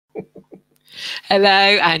Hello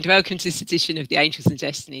and welcome to this edition of the Angels and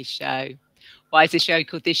Destiny show. Why is the show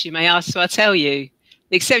called this, you may ask, so I'll tell you.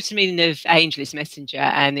 The accepted meaning of angel is messenger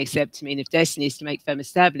and the accepted meaning of destiny is to make firm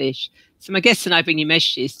establish. So my guests and I bring you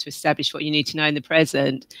messages to establish what you need to know in the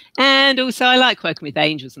present. And also I like working with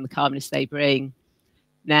angels and the calmness they bring.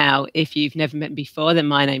 Now, if you've never met me before, then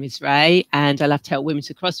my name is Ray and I love to help women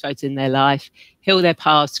to crossroads in their life, heal their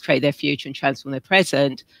past, create their future and transform their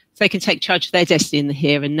present so they can take charge of their destiny in the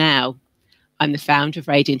here and now. I'm the founder of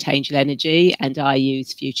Radiant Angel Energy and I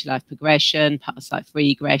use future life progression, past life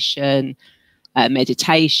regression,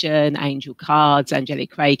 meditation, angel cards,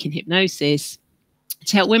 angelic reiki and hypnosis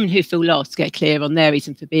to help women who feel lost get clear on their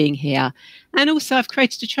reason for being here. And also I've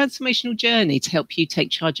created a transformational journey to help you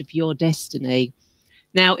take charge of your destiny.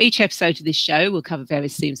 Now, each episode of this show will cover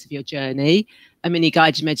various themes of your journey, a mini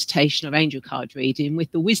guided meditation or angel card reading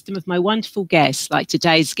with the wisdom of my wonderful guests, like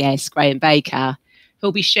today's guest, Graham Baker,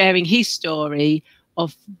 who'll be sharing his story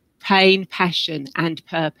of pain, passion and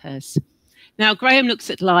purpose. Now, Graham looks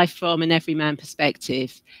at life from an everyman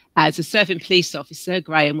perspective. As a serving police officer,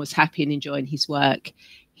 Graham was happy and enjoying his work.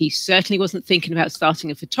 He certainly wasn't thinking about starting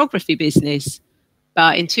a photography business,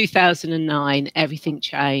 but in 2009, everything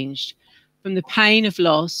changed. From the pain of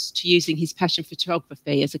loss to using his passion for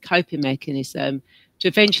photography as a coping mechanism to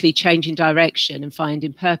eventually changing direction and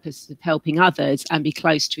finding purpose of helping others and be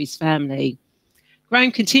close to his family.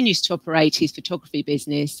 Graham continues to operate his photography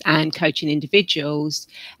business and coaching individuals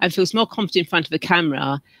and feels more confident in front of a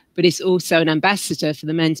camera, but is also an ambassador for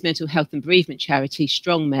the men's mental health and bereavement charity,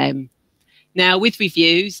 Stongmen. Now, with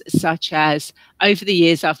reviews such as, over the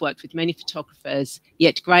years, I've worked with many photographers,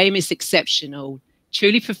 yet Graham is exceptional,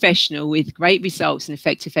 truly professional with great results and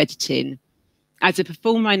effective editing. As a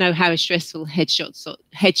performer, I know how stressful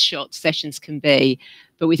headshot sessions can be,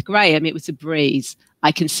 but with Graham, it was a breeze.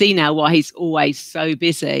 I can see now why he's always so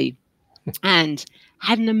busy. And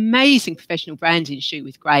had an amazing professional branding shoot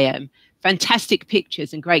with Graham. Fantastic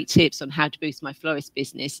pictures and great tips on how to boost my florist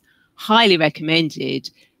business. Highly recommended,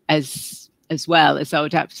 as well as I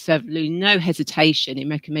would have absolutely no hesitation in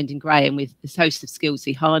recommending Graham with the host of skills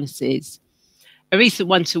he harnesses. A recent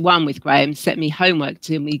one-to-one with Graham set me homework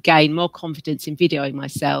to me gain more confidence in videoing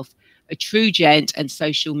myself. A true gent and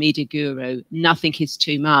social media guru. Nothing is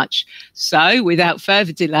too much. So without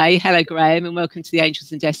further delay, hello, Graham, and welcome to the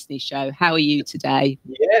Angels and Destiny show. How are you today?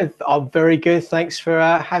 Yeah, I'm very good. Thanks for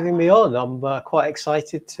having me on. I'm quite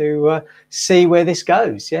excited to see where this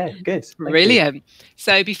goes. Yeah, good. Brilliant.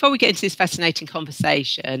 So before we get into this fascinating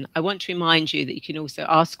conversation, I want to remind you that you can also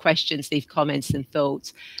ask questions, leave comments and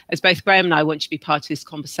thoughts, as both Graham and I want to be part of this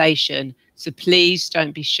conversation. So please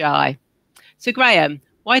don't be shy. So Graham,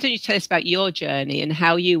 why don't you tell us about your journey and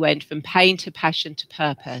how you went from pain to passion to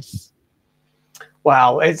purpose?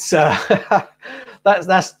 Wow, it's that's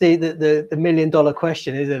the $1 million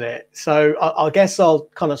question, isn't it? So I guess I'll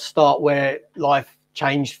kind of start where life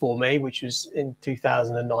changed for me, which was in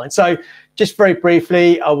 2009. So just very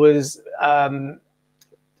briefly, I was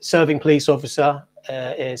serving police officer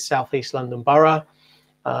in South East London Borough.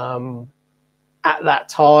 At that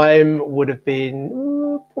time would have been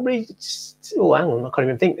probably, oh, hang on, I can't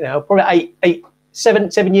even think now. Probably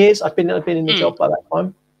seven years. I've been in the job by that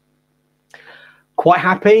time. Quite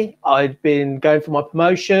happy. I'd been going for my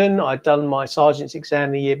promotion. I'd done my sergeant's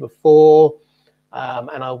exam the year before,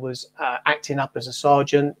 and I was acting up as a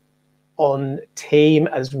sergeant on team,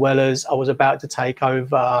 as well as I was about to take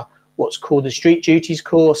over what's called the street duties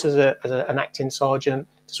course as an acting sergeant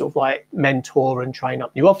to sort of like mentor and train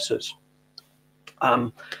up new officers.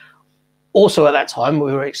 Also at that time,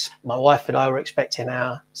 my wife and I were expecting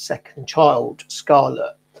our second child,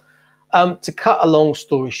 Scarlett. To cut a long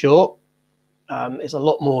story short, there's a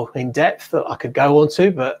lot more in depth that I could go on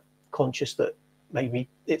to, but conscious that maybe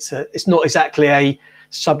it's not exactly a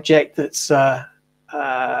subject that's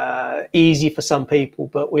easy for some people,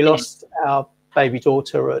 but we lost our baby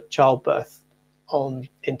daughter at childbirth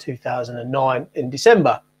in 2009 in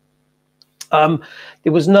December.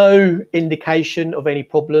 There was no indication of any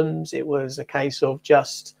problems. It was a case of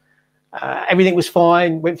just everything was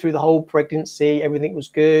fine, went through the whole pregnancy, everything was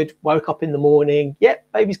good, woke up in the morning, yep,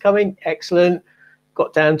 baby's coming, excellent,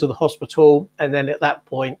 got down to the hospital, and then at that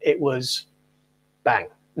point it was bang,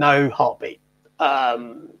 no heartbeat.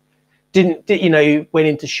 Went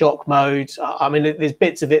into shock mode. I mean, there's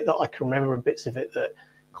bits of it that I can remember and bits of it that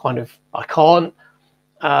kind of I can't.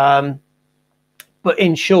 But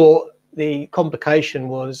in short, the complication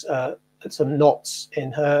was some knots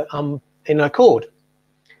in her cord.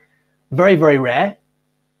 Very, very rare.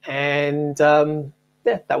 And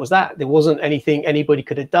yeah, that was that. There wasn't anything anybody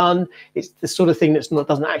could have done. It's the sort of thing that's not,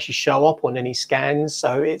 doesn't actually show up on any scans,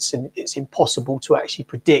 so it's impossible to actually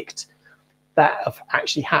predict that of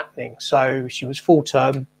actually happening. So she was full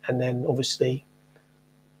term, and then obviously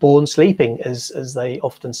born sleeping, as they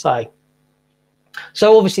often say.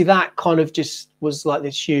 So obviously that kind of just was like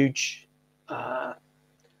this huge, I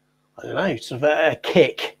don't know, sort of a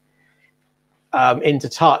kick into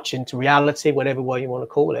touch, into reality, whatever way you want to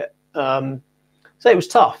call it. So it was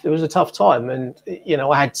tough. It was a tough time. And, you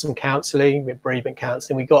know, I had some counselling, bereavement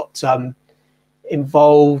counselling. We got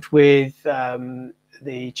involved with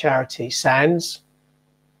the charity SANS,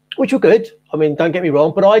 which were good. I mean, don't get me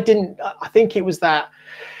wrong, but I think it was that,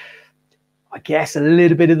 I guess, a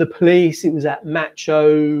little bit of the police. It was that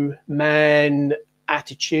macho man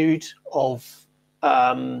attitude of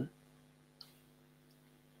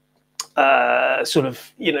sort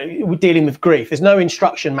of, you know, we're dealing with grief. There's no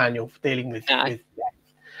instruction manual for dealing with death,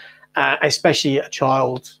 especially a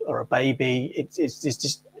child or a baby. It's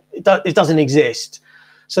just, it doesn't exist.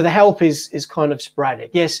 So the help is kind of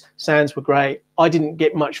sporadic. Yes, SANS were great. I didn't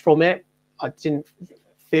get much from it. I didn't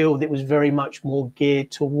feel that it was very much more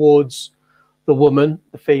geared towards the woman,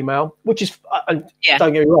 the female, which is,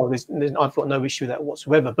 don't get me wrong, I've got no issue with that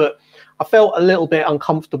whatsoever, but I felt a little bit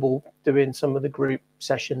uncomfortable doing some of the group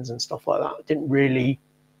sessions and stuff like that. It didn't really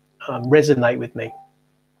resonate with me.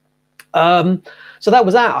 So that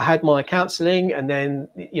was that. I had my counselling, and then,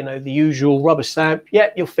 you know, the usual rubber stamp,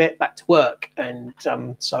 yeah, you're fit, back to work. And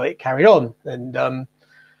so it carried on. And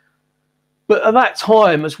but at that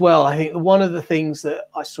time as well, I think one of the things that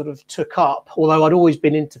I sort of took up, although I'd always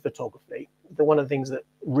been into photography, one of the things that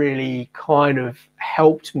really kind of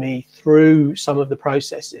helped me through some of the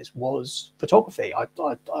processes was photography. I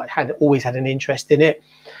had always had an interest in it.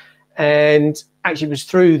 And actually it was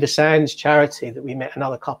through the SANS charity that we met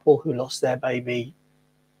another couple who lost their baby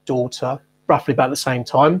daughter roughly about the same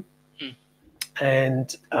time.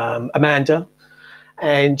 And Amanda,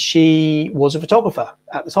 and she was a photographer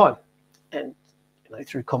at the time. And, you know,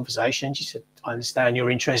 through conversation, she said, I understand you're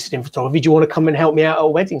interested in photography. Do you want to come and help me out at a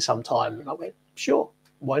wedding sometime? And I went, sure,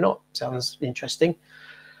 why not? Sounds interesting.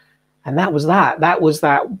 And that was that. That was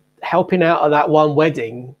that, helping out at that one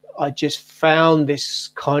wedding. I just found this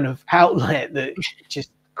kind of outlet that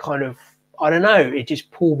just kind of, I don't know, it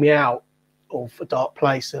just pulled me out of a dark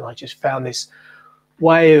place. And I just found this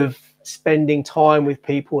way of spending time with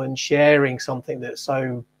people and sharing something that's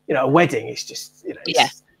so, you know, a wedding is just, you know,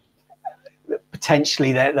 it's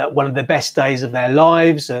potentially that one of the best days of their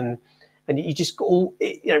lives. And you just got all,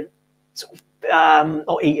 you know, sort of,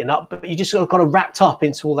 not eaten up, but you just sort of kind of wrapped up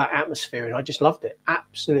into all that atmosphere. And I just loved it.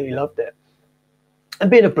 Absolutely loved it. And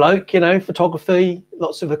being a bloke, you know, photography,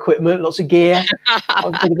 lots of equipment, lots of gear,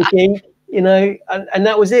 I'm a bit of a geek, you know, and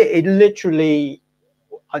that was it. It literally,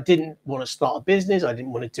 I didn't want to start a business. I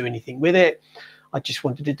didn't want to do anything with it. I just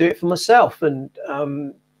wanted to do it for myself. And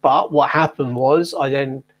but what happened was I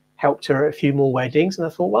then helped her at a few more weddings, and I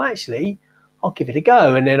thought, well, actually, I'll give it a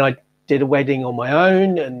go. And then I did a wedding on my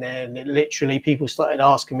own, and then literally people started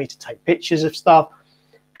asking me to take pictures of stuff,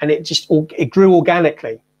 and it just it grew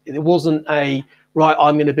organically. It wasn't a right,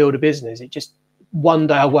 I'm going to build a business. It just, one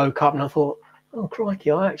day I woke up and I thought, oh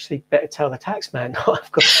crikey, I actually better tell the tax man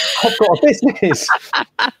I've got a business.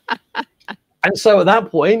 And so at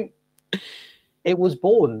that point, it was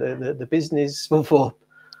born, the business, well, for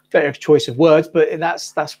better choice of words, but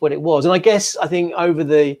that's what it was. And I guess, I think over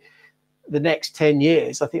the next 10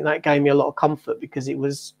 years, I think that gave me a lot of comfort, because it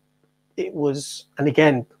was, and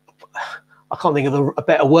again, I can't think of a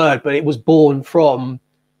better word, but it was born from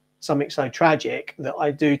something so tragic that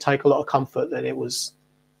I do take a lot of comfort that it was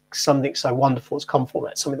something so wonderful has come from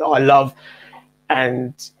it, something that I love.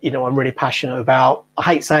 And, you know, I'm really passionate about. I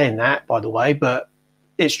hate saying that, by the way, but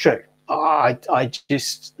it's true. I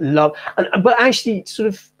just love, but actually sort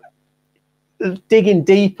of digging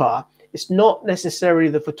deeper, it's not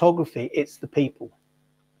necessarily the photography, it's the people.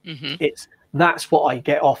 That's what I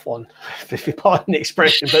get off on, if you pardon the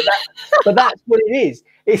expression, but that's what it is.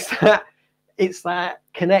 It's that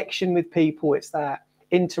connection with people. It's that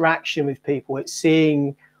interaction with people. It's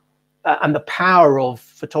seeing and the power of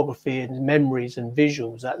photography and memories and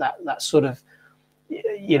visuals, that sort of,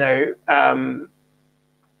 you know,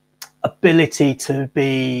 ability to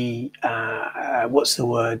be what's the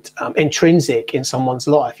word, intrinsic in someone's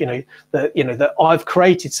life. You know, that I've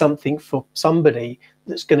created something for somebody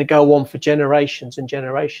that's going to go on for generations and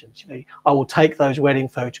generations. You know, I will take those wedding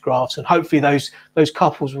photographs, and hopefully those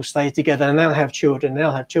couples will stay together, and they'll have children, and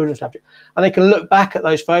they'll have children, and they can look back at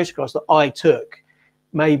those photographs that I took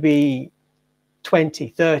maybe 20,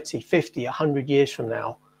 30, 50, 100 years from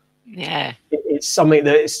now, Yeah. It's something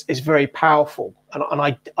that is very powerful,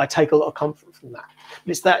 and I take a lot of comfort from that.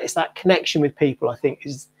 It's that connection with people, I think,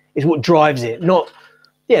 is what drives it. Not,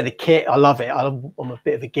 yeah, the kit, I love it. I'm a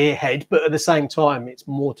bit of a gearhead, but at the same time, it's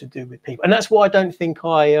more to do with people, and that's why I don't think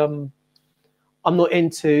I'm not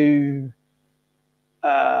into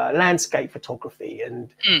landscape photography, and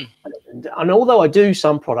although I do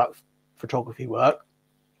some product photography work,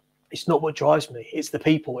 it's not what drives me. It's the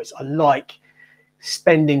people. I like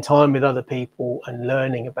spending time with other people and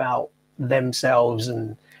learning about themselves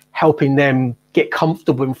and helping them get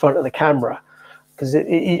comfortable in front of the camera, because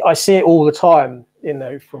I see it all the time, you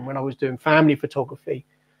know, from when I was doing family photography,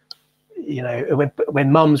 you know,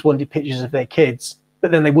 when mums wanted pictures of their kids,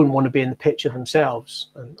 but then they wouldn't want to be in the picture themselves,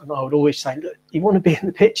 and I would always say, look, you want to be in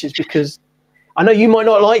the pictures because I know you might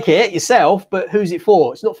not like it yourself, but who's it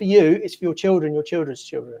for? It's not for you, it's for your children, your children's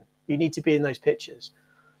children. You need to be in those pictures.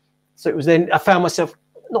 So it was then I found myself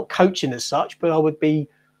not coaching as such, but I would be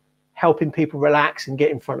helping people relax and get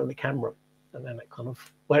in front of the camera. And then it kind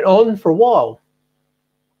of went on for a while.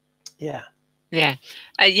 Yeah. Yeah.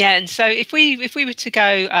 Yeah. And so if we were to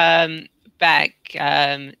go back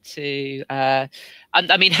to,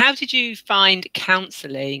 I mean, how did you find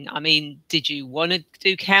counselling? I mean, did you want to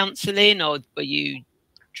do counselling, or were you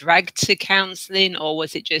dragged to counselling, or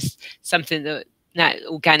was it just something that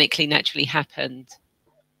organically, naturally happened?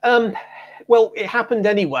 Well, it happened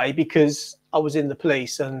anyway because I was in the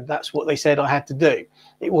police, and that's what they said I had to do.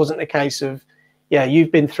 It wasn't a case of, yeah,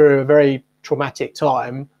 you've been through a very traumatic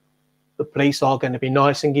time, the police are going to be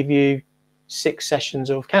nice and give you 6 sessions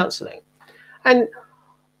of counselling. And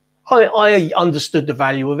I understood the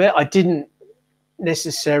value of it. I didn't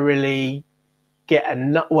necessarily get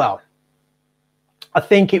enough. Well, I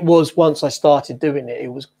think it was once I started doing it,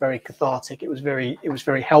 it was very cathartic. It was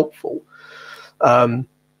very helpful. And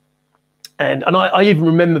I even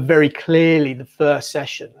remember very clearly the first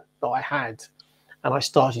session that I had, and I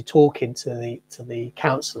started talking to the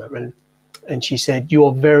counsellor, and she said, "You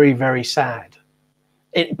are very, very sad."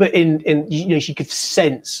 But in you know, she could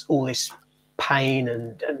sense all this pain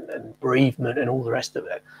and bereavement and all the rest of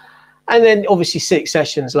it. And then obviously 6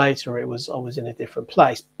 sessions later, I was in a different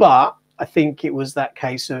place. But I think it was that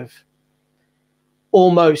case of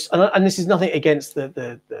almost, and this is nothing against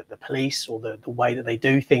the police or the way that they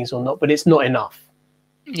do things or not, but it's not enough.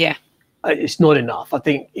 Yeah, it's not enough. I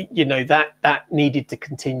think, you know, that needed to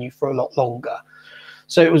continue for a lot longer.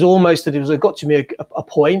 So it was almost that it got to me a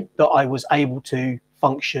point that I was able to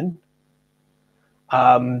function.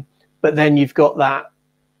 But then you've got that,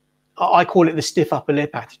 I call it the stiff upper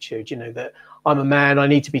lip attitude, you know, that I'm a man, I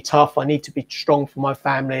need to be tough, I need to be strong for my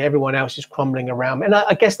family, everyone else is crumbling around me. And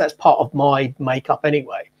I guess that's part of my makeup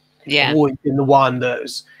anyway. Yeah. I've always been the one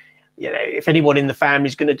that's, you know, if anyone in the family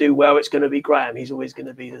is going to do well, it's going to be Graham. He's always going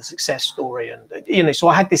to be the success story. And, you know, so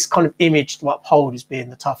I had this kind of image to uphold as being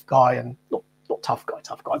the tough guy, and not tough guy,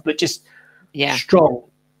 but just strong.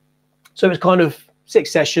 So it was kind of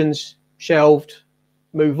 6 sessions, shelved,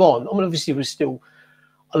 move on. I mean, obviously it was still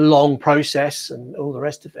a long process and all the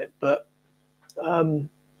rest of it, but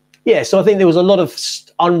yeah, so I think there was a lot of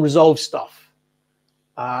unresolved stuff,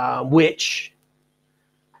 which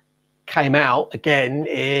came out again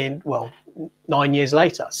in, well, 9 years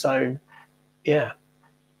later. So yeah,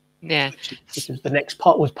 which was the next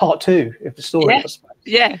part, was part 2 of the story.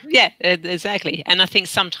 Yeah, exactly. And I think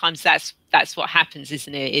sometimes that's what happens,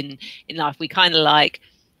 isn't it, in life? We kind of like,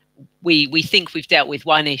 we think we've dealt with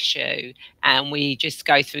one issue and we just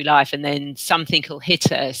go through life, and then something will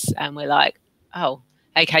hit us and we're like, oh,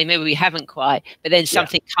 okay, maybe we haven't quite, but then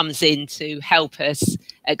something comes in to help us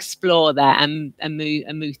explore that and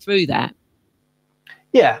move through that.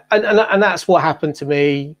 And that's what happened to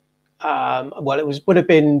me. Well, it would have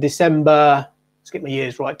been December, let's get my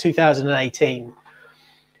years right, 2018.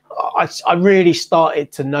 I really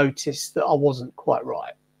started to notice that I wasn't quite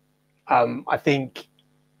right. I think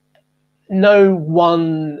no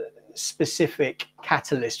one specific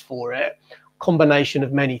catalyst for it, combination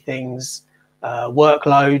of many things,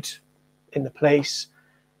 workload in the place,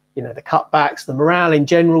 you know, the cutbacks, the morale in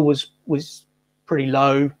general was pretty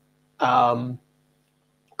low,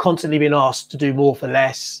 constantly being asked to do more for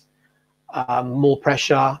less, more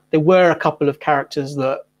pressure. There were a couple of characters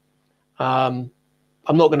that I'm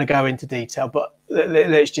not going to go into detail, but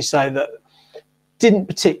let's just say that didn't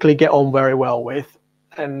particularly get on very well with,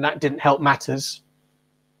 and that didn't help matters.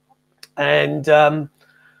 And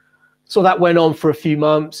so that went on for a few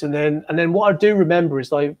months, and then what I do remember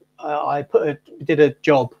is I did a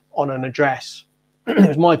job on an address. It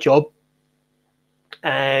was my job,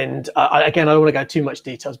 and again, I don't want to go too much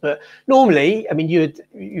details, but normally, I mean,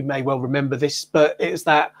 you may well remember this, but it's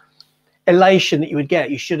that elation that you would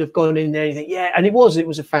get. You should have gone in there and you think, yeah, and it was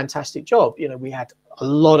a fantastic job. You know, we had a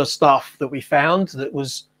lot of stuff that we found that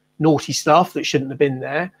was naughty stuff that shouldn't have been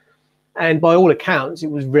there, and by all accounts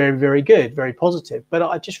it was very, very good, very positive. But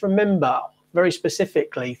I just remember very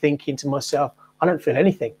specifically thinking to myself, I don't feel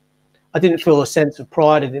anything. I didn't feel a sense of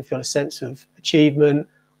pride. I didn't feel a sense of achievement.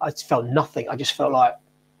 I just felt nothing. I just felt like,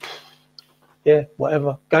 yeah,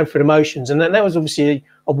 whatever, going through the motions. And then that was obviously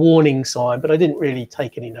a warning sign, but I didn't really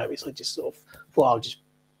take any notice. I just sort of thought I was just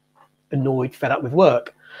annoyed, fed up with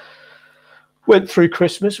work. Went through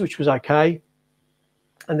Christmas, which was okay.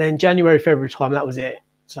 And then January, February time, that was it.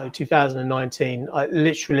 So 2019, I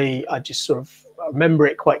just sort of remember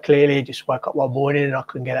it quite clearly. I just woke up one morning and I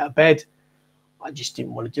couldn't get out of bed. I just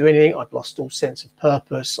didn't want to do anything. I'd lost all sense of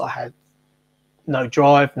purpose. I had no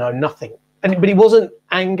drive, no nothing. But it wasn't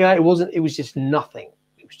anger. It was just nothing.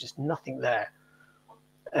 It was just nothing there.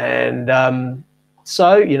 And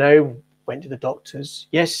so, you know, went to the doctors.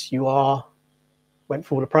 Yes, you are. Went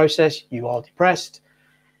through the process. You are depressed.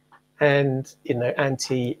 And, you know,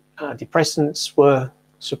 antidepressants were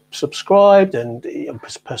subscribed and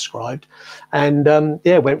prescribed. And,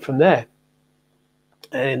 yeah, went from there.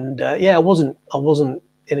 And, yeah, I wasn't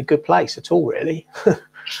in a good place at all, really.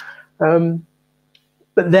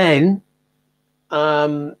 But then,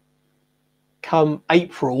 come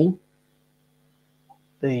April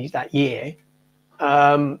that year,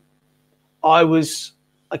 I was,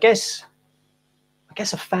 I guess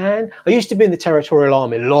a fan. I used to be in the Territorial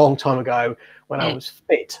Army a long time ago when I was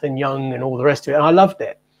fit and young and all the rest of it, and I loved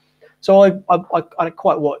it. So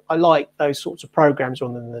I like those sorts of programs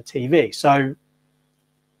rather than the TV. So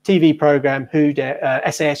TV program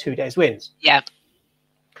SAS Who Dares Wins. Yeah.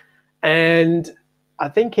 And I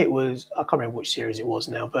think it was, I can't remember which series it was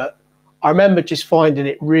now, but I remember just finding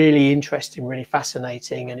it really interesting, really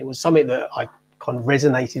fascinating, and it was something that I kind of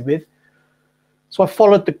resonated with. So I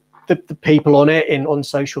followed the people on it on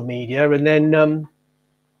social media, and then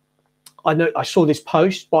I saw this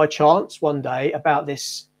post by chance one day about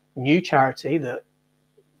this new charity that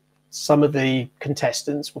some of the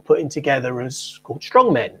contestants were putting together as called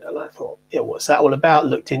Stongmen, and I thought, yeah, what's that all about?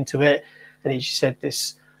 Looked into it, and he said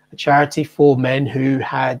a charity for men who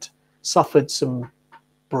had suffered some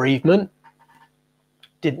bereavement,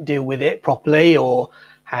 didn't deal with it properly, or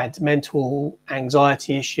had mental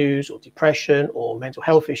anxiety issues or depression or mental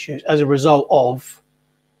health issues as a result of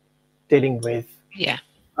dealing with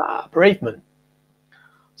bereavement.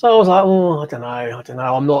 So I was like, oh, I don't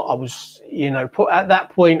know. I was, you know, at that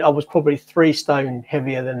point, I was probably 3 stone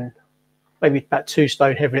heavier than, maybe about 2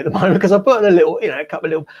 stone heavier at the moment, because I put in a little, you know, a couple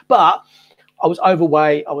of little, but I was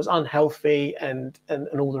overweight, I was unhealthy, and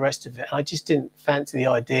all the rest of it. I just didn't fancy the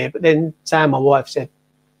idea. But then Sam, my wife, said,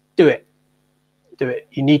 do it.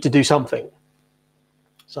 You need to do something.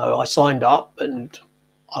 So I signed up, and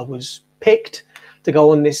I was picked to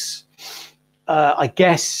go on this, I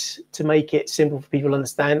guess, to make it simple for people to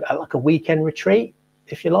understand, like a weekend retreat,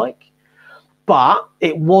 if you like. But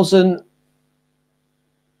it wasn't,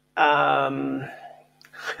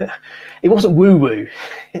 it wasn't woo-woo.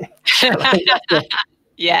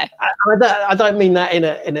 Yeah, I don't mean that in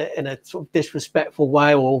a sort of disrespectful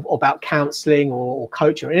way, or about counselling or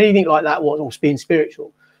coaching or anything like that, or being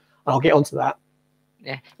spiritual. I'll get onto that.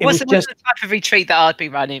 Yeah, what's the type of retreat that I'd be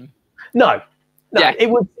running? No, yeah.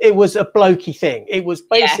 It was a blokey thing. It was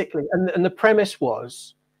basically, and the premise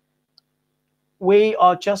was, we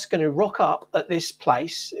are just going to rock up at this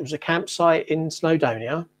place. It was a campsite in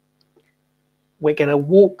Snowdonia. We're going to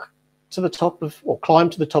walk to the top of, or climb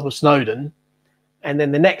to the top of Snowdon, and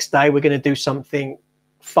then the next day we're going to do something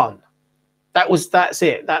fun. That's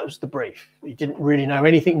it. That was the brief. We didn't really know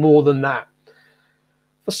anything more than that.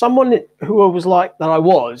 For someone who was like that, I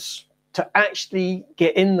was, to actually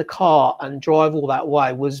get in the car and drive all that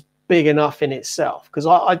way was big enough in itself. Because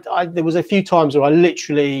there was a few times where I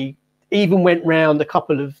literally even went round a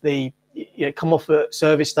couple of the, you know, come off at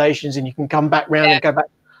service stations and you can come back round and go back.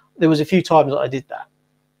 There was a few times that I did that.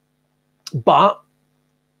 But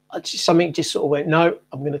something just sort of went, no,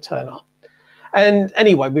 I'm going to turn up. And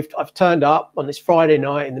anyway, I've turned up on this Friday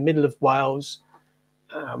night in the middle of Wales,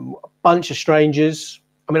 a bunch of strangers.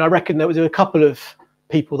 I mean, I reckon there was a couple of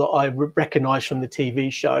people that I recognised from the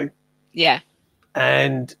TV show. Yeah.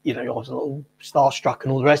 And, you know, I was a little starstruck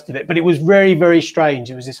and all the rest of it. But it was very, very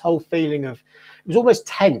strange. It was this whole feeling of, it was almost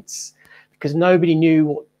tense because nobody knew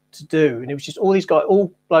what to do. And it was just all these guys,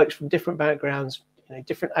 all blokes from different backgrounds, you know,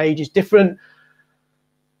 different ages, different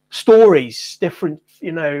stories, different,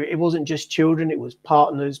 you know, it wasn't just children, it was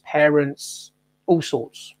partners, parents, all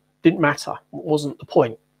sorts. Didn't matter. It wasn't the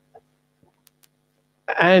point.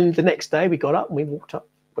 And the next day we got up and we walked up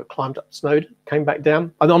but climbed up Snowdon, came back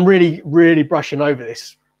down. And I'm really, really brushing over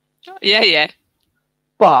this. Yeah.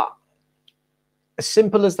 But as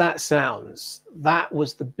simple as that sounds, that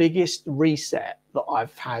was the biggest reset that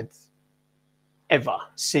I've had ever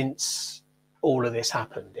since all of this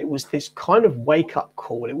happened. It was this kind of wake-up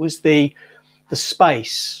call. It was the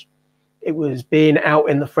space. It was being out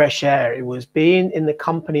in the fresh air. It was being in the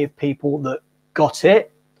company of people that got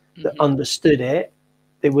it, that understood it.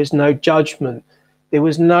 There was no judgment. There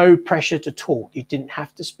was no pressure to talk. You didn't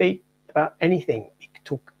have to speak about anything. You could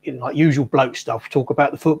talk, you know, like usual bloke stuff, talk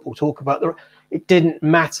about the football, talk about the... It didn't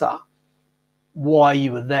matter why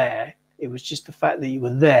you were there. It was just the fact that you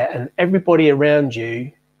were there, and everybody around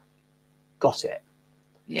you got it.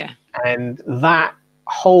 Yeah. And that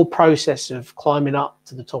whole process of climbing up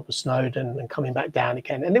to the top of Snowdon and coming back down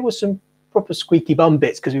again, and there was some proper squeaky bum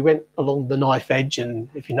bits because we went along the knife edge, and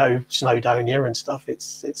if you know Snowdonia and stuff,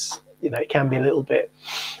 it's you know, it can be a little bit,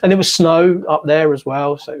 and there was snow up there as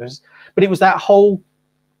well. So it was, but it was that whole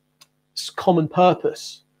common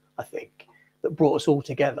purpose, I think, that brought us all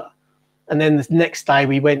together. And then the next day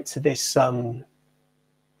we went to this, I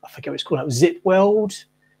forget what it's called, Zip World.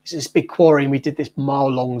 It's this big quarry, and we did this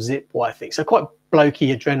mile-long zip, I think. So quite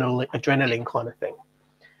blokey adrenaline kind of thing.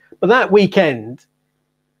 But that weekend,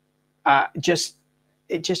 it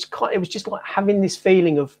was just like having this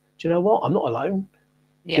feeling of, do you know what? I'm not alone.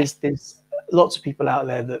 Yeah. There's lots of people out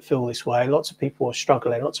there that feel this way. Lots of people are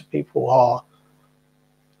struggling. Lots of people are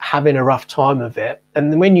having a rough time of it.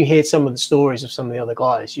 And when you hear some of the stories of some of the other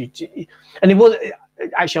guys, and it was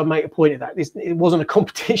actually, I'll make a point of that. It wasn't a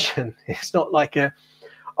competition. It's not like a,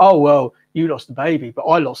 oh, well, you lost the baby, but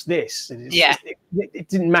I lost this. It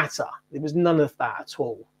didn't matter. There was none of that at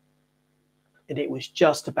all. And it was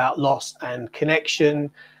just about loss and connection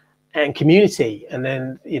and community. And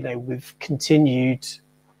then, you know, we've continued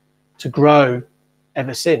to grow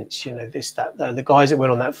ever since. You know, the guys that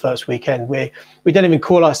went on that first weekend, we don't even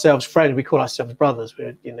call ourselves friends. We call ourselves brothers.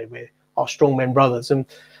 We're our Stongmen brothers.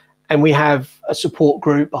 And we have a support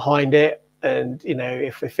group behind it. And, you know,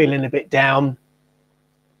 if we're feeling a bit down,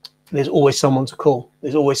 there's always someone to call.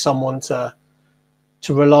 There's always someone to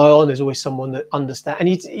rely on. There's always someone that understands.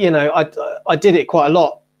 And you know, I did it quite a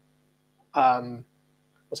lot.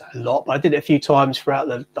 Was that a lot? But I did it a few times throughout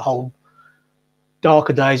the whole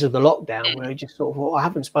darker days of the lockdown, where I just sort of, well, I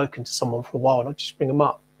haven't spoken to someone for a while, and I'll just bring them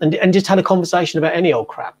up and just had a conversation about any old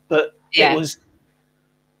crap. But it was,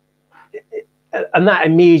 and that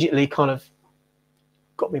immediately kind of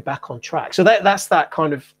got me back on track. So that's that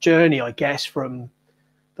kind of journey, I guess, from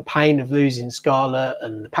the pain of losing Scarlett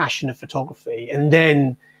and the passion of photography, and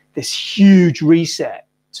then this huge reset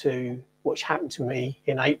to what happened to me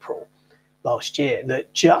in April last year,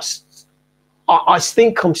 that just, I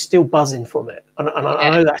think I'm still buzzing from it. And I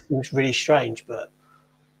know that seems really strange, but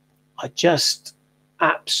I just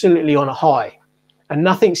absolutely on a high, and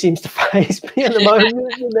nothing seems to faze me at the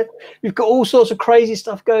moment. We've got all sorts of crazy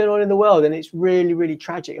stuff going on in the world, and it's really, really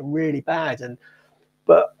tragic and really bad.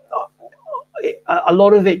 But a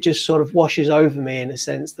lot of it just sort of washes over me in a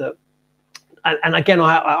sense that, and again,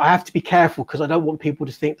 I have to be careful because I don't want people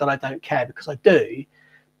to think that I don't care, because I do.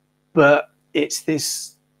 But it's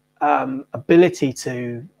this ability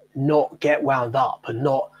to not get wound up and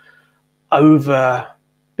not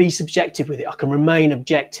be subjective with it. I can remain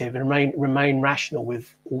objective and remain rational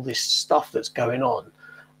with all this stuff that's going on.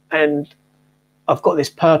 And I've got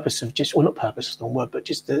this purpose of just, well, not purpose is the wrong word, but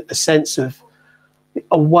just a sense of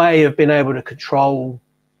a way of being able to control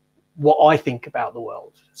what I think about the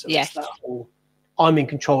world. So it's that whole, I'm in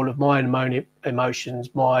control of my own emotions,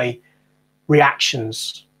 my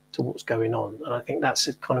reactions to what's going on. And I think that's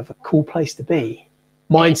a kind of a cool place to be.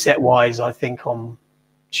 Mindset wise, I think I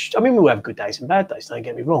mean, we have good days and bad days, don't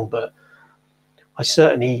get me wrong, but I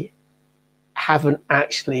certainly haven't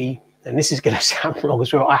actually, and this is going to sound wrong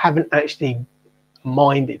as well, I haven't actually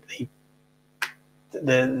minded the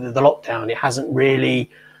lockdown. It hasn't really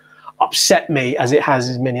upset me as it has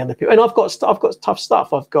as many other people. And I've got tough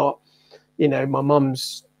stuff. I've got, you know, my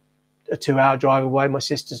mum's a 2-hour drive away, my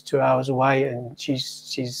sister's 2 hours away, and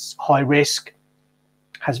she's high risk,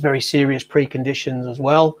 has very serious preconditions as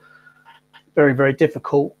well. Very, very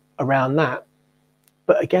difficult around that.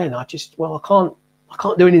 But again, I can't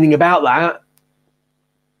do anything about that.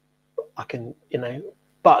 I can, you know,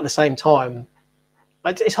 but at the same time,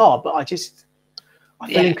 it's hard, but I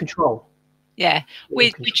feel in control. Yeah,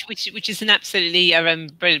 which is an absolutely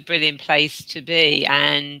brilliant place to be.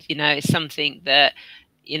 And, you know, it's something that,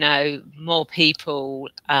 you know, more people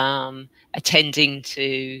are tending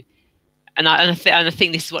to, and I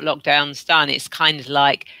think this is what lockdown's done. It's kind of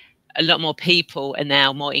like a lot more people are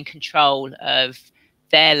now more in control of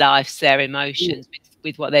their lives, their emotions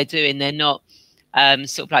with what they're doing. They're not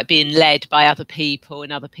sort of like being led by other people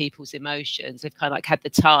and other people's emotions. They've kind of like had the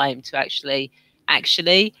time to actually,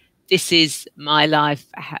 this is my life,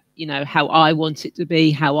 you know, how I want it to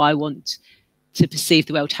be, how I want to perceive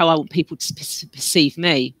the world, how I want people to perceive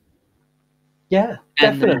me. Yeah,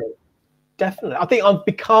 definitely. Definitely. I think I've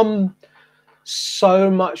become so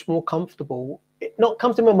much more comfortable, not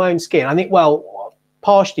comfortable in my own skin. I think, well,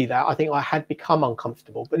 partially that, I think I had become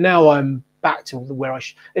uncomfortable, but now I'm back to where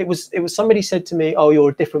it was somebody said to me, oh, you're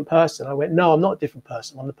a different person. I went, no, I'm not a different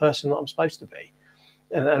person. I'm the person that I'm supposed to be.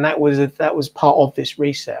 And that was part of this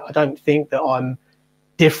reset. I don't think that I'm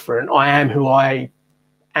different. I am who I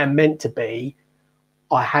am meant to be.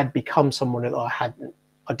 I had become someone that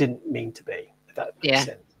I didn't mean to be, if that makes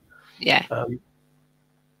sense. Yeah.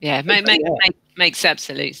 Makes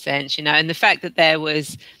absolute sense, you know. And the fact that there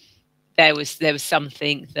was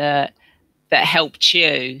something that helped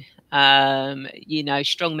you, you know,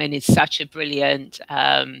 Stongmen is such a brilliant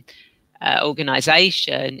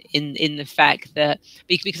organization in the fact that,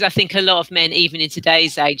 because I think a lot of men, even in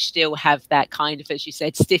today's age, still have that kind of, as you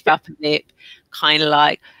said, stiff upper lip, kind of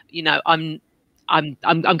like, you know, I'm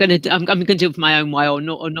going to deal with my own way, or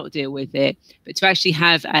not deal with it. But to actually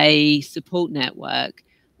have a support network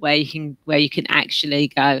where you can actually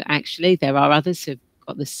go, actually, there are others who've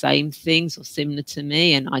got the same things or similar to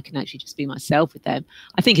me, and I can actually just be myself with them.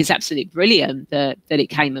 I think it's absolutely brilliant that it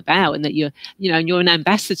came about, and that you're an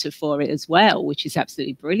ambassador for it as well, which is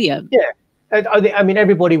absolutely brilliant. Yeah. I mean,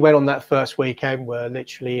 everybody went on that first weekend were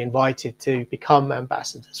literally invited to become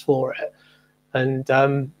ambassadors for it.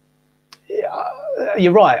 And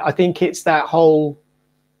you're right. I think it's that whole,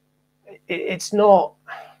 it's not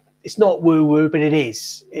woo-woo, but it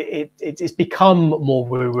is. It's become more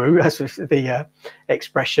woo-woo, as with the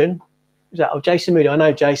expression. Is that, oh, Jason Moody? I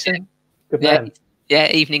know Jason. Good man.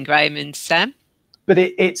 Yeah, evening, Graham and Sam. But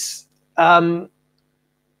it's I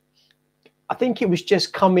think it was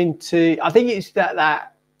just coming to, I think it's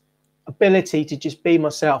that ability to just be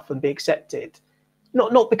myself and be accepted.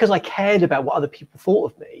 Not because I cared about what other people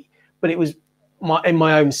thought of me, but it was in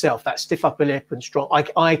my own self, that stiff upper lip and strong.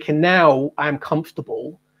 I am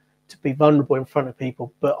comfortable to be vulnerable in front of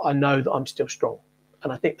people, but I know that I'm still strong.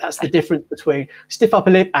 And I think that's the difference between stiff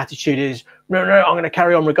upper lip attitude is, no, I'm going to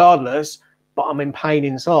carry on regardless, but I'm in pain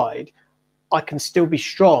inside. I can still be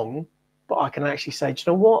strong, but I can actually say, do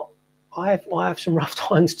you know what? I have some rough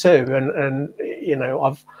times too. And you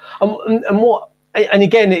know, and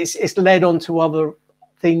again, it's led on to other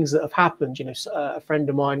things that have happened. You know, a friend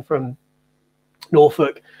of mine from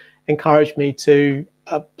Norfolk encouraged me to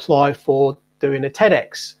apply for doing a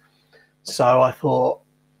TEDx. So I thought,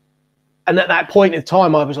 and at that point in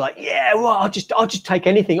time, I was like, yeah, well, I'll just take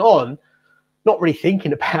anything on, not really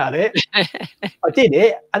thinking about it. I did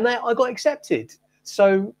it, and I got accepted.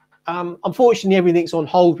 So unfortunately, everything's on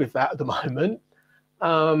hold with that at the moment.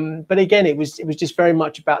 But again, it was just very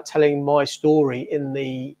much about telling my story and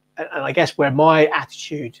I guess where my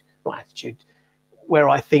where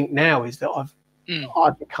I think now is that I've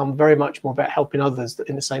become very much more about helping others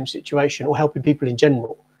in the same situation, or helping people in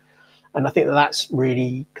general. And I think that's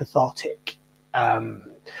really cathartic.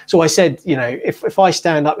 So I said, you know, if I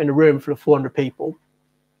stand up in a room full of 400 people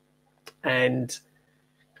and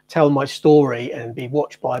tell my story and be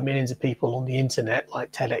watched by millions of people on the internet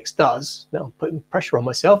like TEDx does, now I'm putting pressure on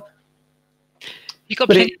myself. You got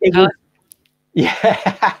plenty of time.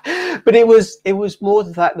 Yeah, but it was more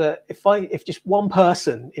the fact that if just one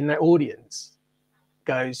person in that audience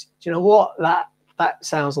goes, do you know what, that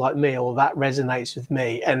sounds like me, or that resonates with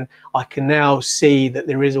me, and I can now see that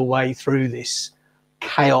there is a way through this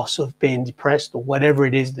chaos of being depressed or whatever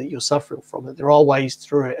it is that you're suffering from, that there are ways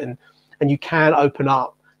through it, and you can open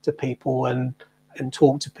up to people and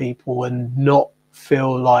talk to people and not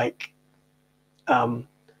feel like a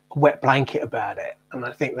wet blanket about it. And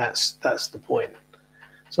I think that's the point.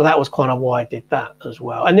 So that was kind of why I did that as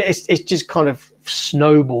well. And it's just kind of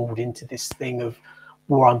snowballed into this thing of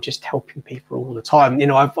where I'm just helping people all the time. You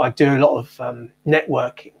know, I do a lot of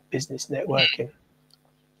networking, business networking.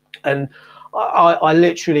 And I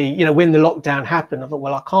literally, you know, when the lockdown happened, I thought,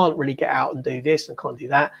 well, I can't really get out and do this and can't do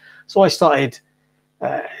that. So I started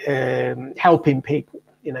helping people.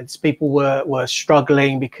 You know, people were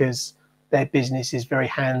struggling because their business is very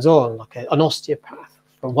hands-on, like an osteopath,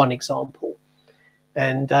 for one example.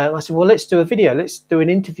 And I said, well, let's do a video, let's do an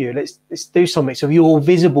interview, let's do something so you're all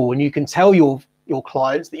visible and you can tell your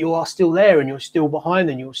clients that you are still there and you're still behind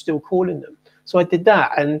them, you're still calling them. So I did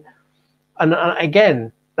that, and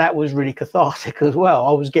again, that was really cathartic as well.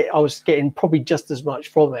 I was getting probably just as much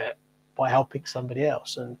from it by helping somebody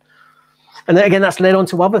else. And And then again, that's led on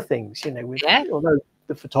to other things, you know, with Yeah. although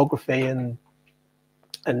the photography and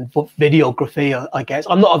videography, I guess.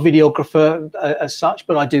 I'm not a videographer as such,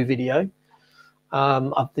 but I do video.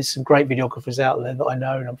 There's some great videographers out there that I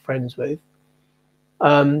know and I'm friends with.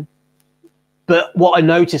 But what I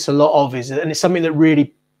notice a lot of is, and it's something that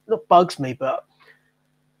really not bugs me, but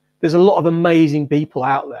there's a lot of amazing people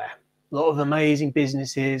out there, a lot of amazing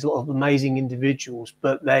businesses, a lot of amazing individuals,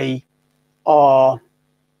 but they are,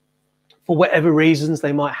 for whatever reasons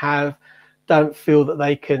they might have, don't feel that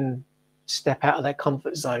they can step out of their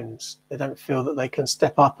comfort zones. They don't feel that they can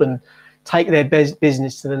step up and take their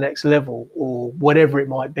business to the next level, or whatever it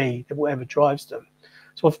might be, whatever drives them.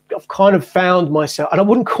 So I've kind of found myself, and I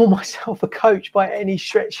wouldn't call myself a coach by any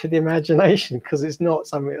stretch of the imagination, because it's not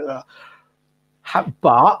something that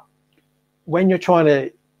but when you're trying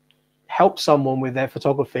to help someone with their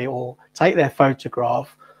photography or take their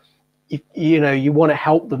photograph, you know, you want to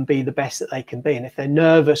help them be the best that they can be. And if they're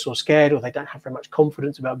nervous or scared, or they don't have very much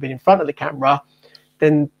confidence about being in front of the camera,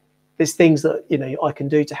 then there's things that, you know, I can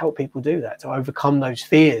do to help people do that, to overcome those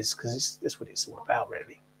fears, because that's what it's all about,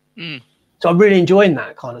 really. So I'm really enjoying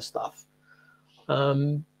that kind of stuff.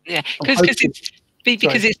 Yeah, because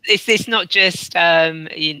it's not just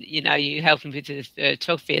you know, you helping with the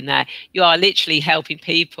photography and that. You are literally helping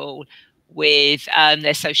people with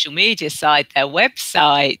their social media side, their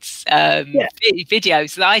websites,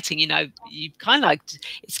 videos, lighting. You know, you kind of like,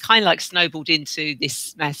 it's kind of like snowballed into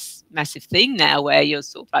this massive thing now, where you're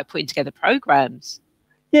sort of like putting together programs.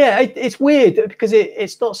 Yeah, it's weird, because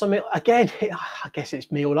it's not something, again, I guess it's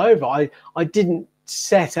me all over. I didn't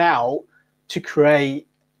set out to create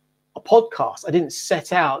a podcast. I didn't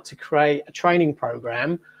set out to create a training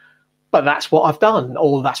program, but that's what I've done,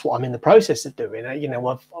 or that's what I'm in the process of doing. You know,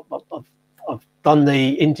 I've done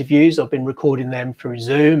the interviews. I've been recording them through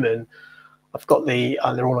Zoom, and I've got they're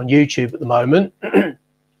all on YouTube at the moment. But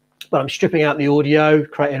I'm stripping out the audio,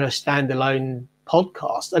 creating a standalone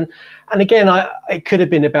podcast. And again, it could have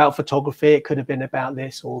been about photography, it could have been about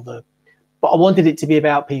this or but I wanted it to be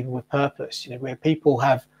about people with purpose, you know, where people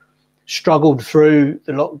have struggled through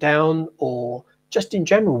the lockdown, or just in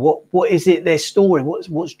general, what is it, their story,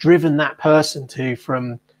 what's driven that person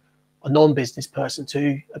from a non-business person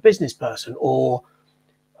to a business person, or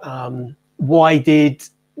why did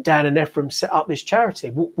Dan and Ephraim set up this charity?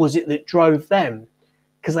 What was it that drove them?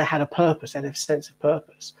 Because they had a purpose, they had a sense of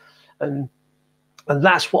purpose. And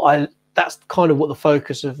that's kind of what the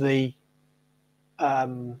focus of the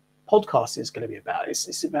podcast is going to be about.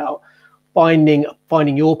 It's about finding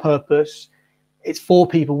your purpose. It's for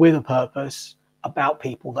people with a purpose, about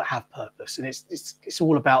people that have purpose, and it's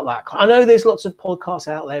all about that. I know there's lots of podcasts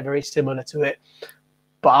out there very similar to it,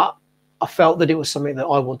 but I felt that it was something that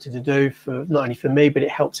I wanted to do, for not only for me, but it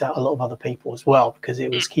helps out a lot of other people as well, because it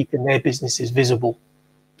was keeping their businesses visible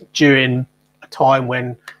during a time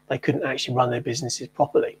when they couldn't actually run their businesses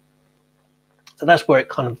properly. So that's where it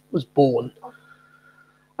kind of was born.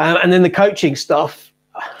 And then the coaching stuff,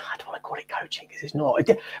 I don't want to call it coaching, because it's not.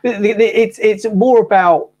 It's more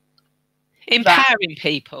about empowering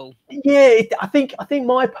people. Yeah, I think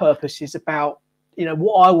my purpose is about, you know,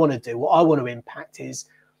 what I want to do, what I want to impact is,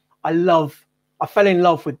 I fell in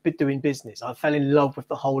love with doing business. I fell in love with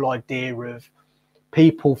the whole idea of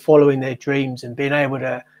people following their dreams and being able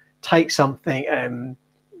to take something and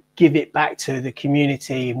give it back to the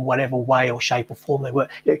community in whatever way or shape or form they were.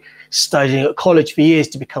 You know, studying at college for years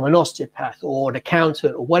to become an osteopath or an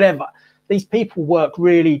accountant or whatever. These people work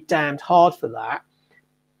really damned hard for that.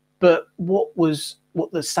 But what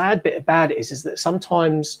the sad bit about it is that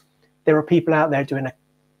sometimes there are people out there doing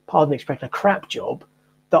pardon the expression, a crap job,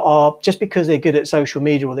 that are, just because they're good at social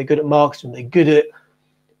media or they're good at marketing, they're good at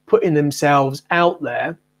putting themselves out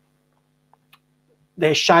there,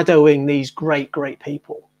 they're shadowing these great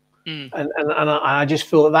people. And I just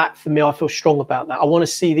feel that for me, I feel strong about that. I want to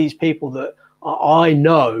see these people that I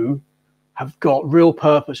know have got real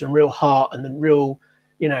purpose and real heart and then real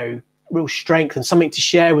strength and something to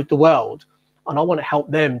share with the world. And I want to help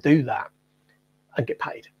them do that and get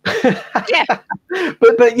paid. Yeah.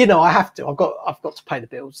 but you know, I have to. I've got to pay the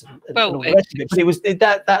bills and all the rest of it.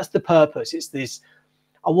 But that's the purpose. It's this.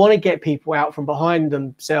 I want to get people out from behind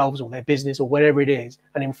themselves or their business or whatever it is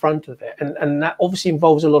and in front of it. And that obviously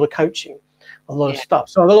involves a lot of coaching, a lot of stuff.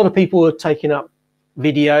 So a lot of people are taking up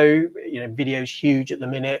video. You know, video's huge at the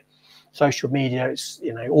minute. Social media, it's,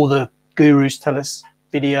 you know, all the gurus tell us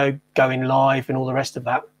video, going live and all the rest of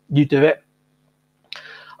that. You do it.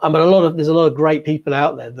 But there's a lot of great people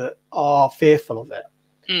out there that are fearful of it.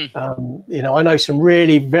 You know, I know some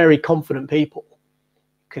really very confident people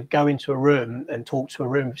could go into a room and talk to a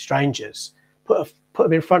room of strangers, put put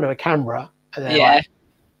them in front of a camera and they're Yeah.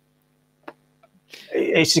 like,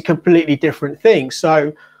 it's a completely different thing.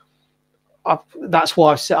 So that's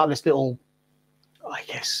why I've set up this little, I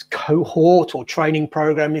guess, cohort or training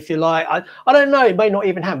program, if you like. I don't know, it may not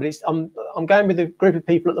even happen. I'm going with a group of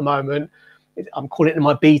people at the moment. I'm calling it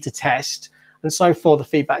my beta test, and so far the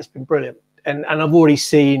feedback's been brilliant. And I've already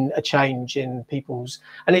seen a change in people's,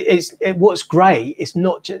 and what's great, it's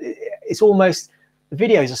not just, it's almost, the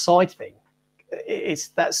video is a side thing.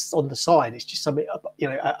 That's on the side. It's just something, you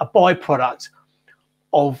know, a byproduct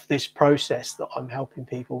of this process that I'm helping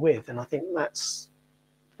people with. And I think that's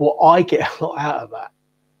what I get a lot out of that.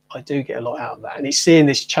 I do get a lot out of that. And it's seeing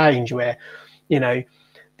this change where, you know,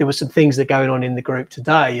 there were some things that are going on in the group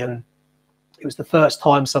today, and it was the first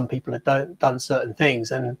time some people had done certain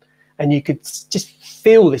things, and you could just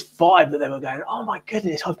feel this vibe that they were going, oh my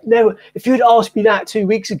goodness, I've never, if you'd asked me that 2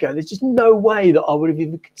 weeks ago, there's just no way that I would have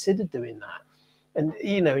even considered doing that. And,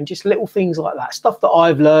 you know, and just little things like that, stuff that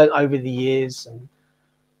I've learned over the years. And,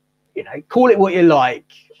 you know, call it what you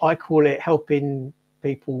like. I call it helping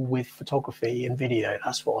people with photography and video.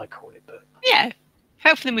 That's what I call it. But yeah,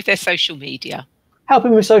 helping them with their social media.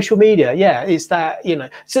 Helping with social media, yeah, it's that, you know.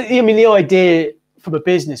 So I mean, the idea from a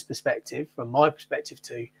business perspective, from my perspective,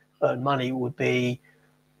 to earn money would be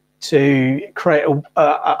to create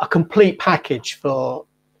a complete package for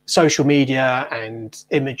social media and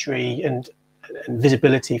imagery and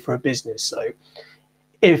visibility for a business. So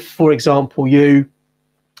if, for example,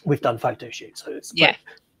 we've done photo shoots, so it's yeah.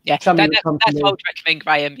 That's what I would recommend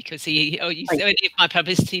Graham, because he used any of my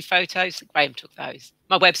publicity photos. Graham took those.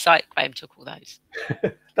 My website, Graham took all those.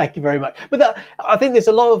 Thank you very much. But I think there's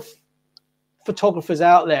a lot of photographers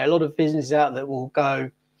out there, a lot of businesses out there will go,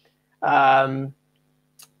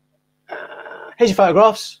 here's your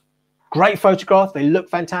photographs, great photograph, they look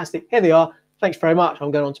fantastic, here they are, thanks very much, I'm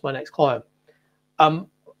going on to my next client.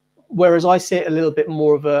 Whereas I see it a little bit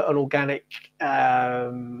more of an organic,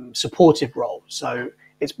 supportive role. So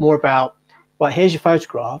it's more about, well, here's your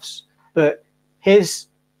photographs, but here's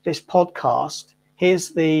this podcast, here's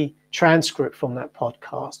the transcript from that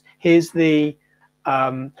podcast, here's the,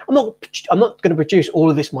 I'm not going to produce all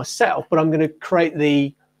of this myself, but I'm going to create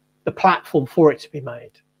the platform for it to be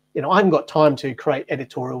made. You know, I haven't got time to create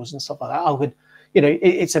editorials and stuff like that. I would, you know,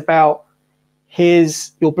 it's about,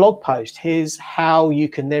 here's your blog post, here's how you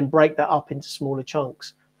can then break that up into smaller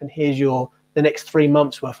chunks, and here's the next 3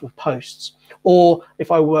 months worth of posts. Or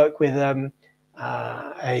if I work with a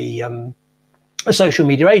social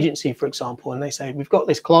media agency, for example, and they say, we've got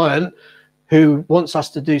this client who wants us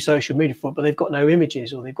to do social media for it, but they've got no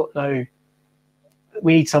images, or they've got no,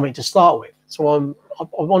 we need something to start with. So I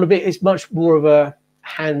want a bit, it's much more of a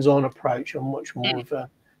hands-on approach, and much more of a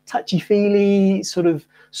touchy-feely sort of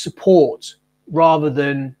support, rather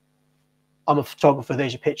than I'm a photographer,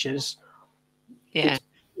 there's your pictures. Yeah.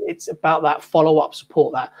 It's about that follow-up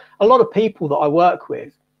support. That a lot of people that I work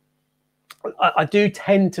with, I do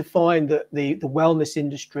tend to find that the wellness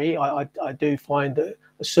industry, I do find that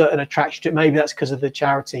a certain attraction to it. Maybe that's because of the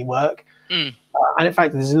charity work. And in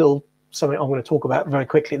fact, there's a little something I'm going to talk about very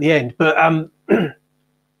quickly at the end. But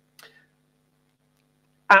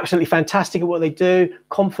absolutely fantastic at what they do,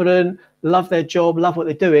 confident, love their job, love what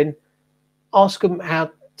they're doing. Ask them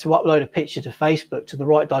how to upload a picture to Facebook to the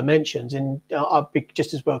right dimensions, and I'd be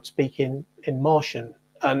just as well speaking in Martian.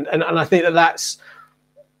 And I think that's,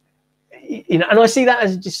 you know, and I see that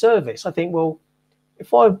as a disservice. I think, well,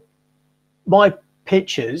 if my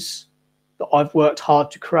pictures that I've worked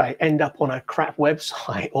hard to create end up on a crap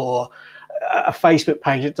website or a Facebook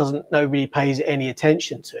page that nobody pays any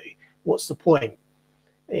attention to, what's the point?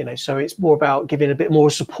 You know, so it's more about giving a bit more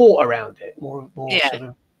support around it, more sort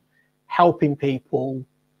of helping people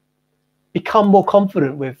become more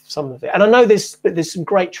confident with some of it. And I know there's some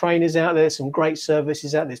great trainers out there, some great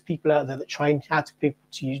services out there. There's people out there that train how to people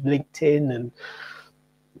to use LinkedIn and,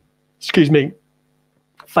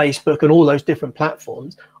 Facebook and all those different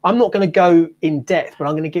platforms. I'm not going to go in depth, but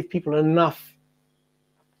I'm going to give people enough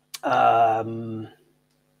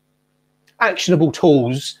actionable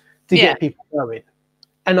tools to get people going.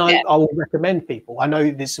 And I will recommend people. I know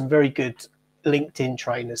there's some very good LinkedIn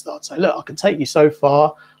trainers that I'd say, look, I can take you so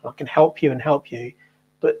far, I can help you,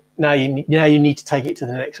 but now you need to take it to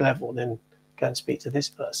the next level. Then go and speak to this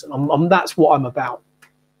person. That's what I'm about.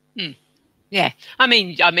 Yeah, I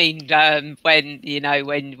mean,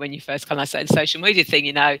 when you first kind of started the social media thing,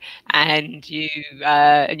 you know, and you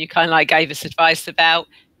kind of like gave us advice about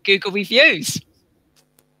Google reviews.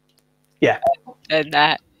 Yeah, and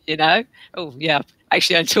that, you know, oh yeah.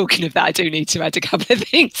 Actually, I'm talking of that. I do need to add a couple of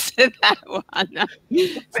things to that one. But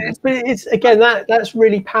it's again that's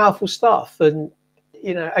really powerful stuff, and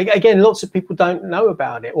you know, again, lots of people don't know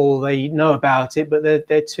about it, or they know about it, but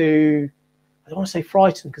they're too, I don't want to say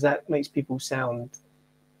frightened, because that makes people sound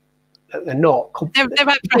that they're not confident. They're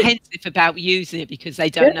apprehensive about using it because they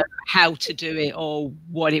don't know how to do it or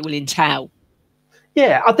what it will entail.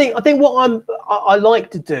 Yeah, I think what I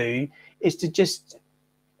like to do is to just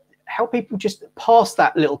help people just pass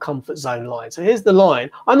that little comfort zone line. So here's the line.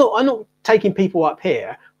 I'm not taking people up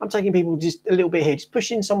here. I'm taking people just a little bit here, just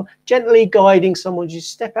pushing someone, gently guiding someone,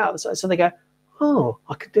 just step out of the side. So they go, oh,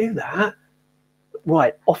 I could do that.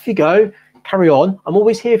 Right, off you go, carry on. I'm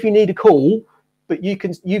always here if you need a call, but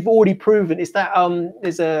you've already proven it's that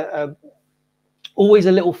there's always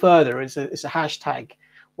a little further. It's a hashtag.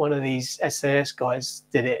 One of these SAS guys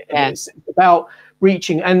did it. Yeah. It's about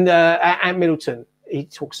reaching, and Ant Middleton, he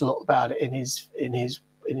talks a lot about it in his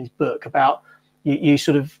book, about you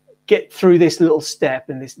sort of get through this little step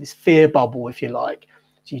and this fear bubble, if you like.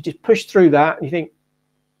 So you just push through that and you think,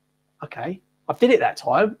 okay, I did it that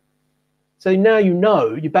time. So now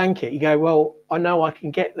you bank it. You go, well, I know I can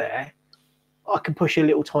get there. I can push a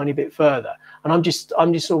little tiny bit further. And I'm just sort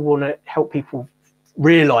of want to help people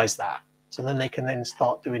realize that, so then they can then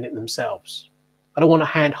start doing it themselves. I don't want to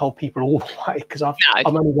handhold people all the way, because I'm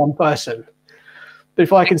only one person. But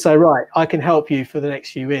if I can say, right, I can help you for the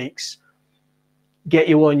next few weeks, get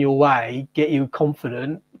you on your way, get you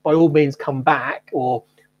confident, by all means come back or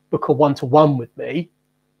book a one-to-one with me,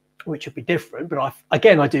 which would be different. But I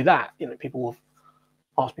do that. You know, people will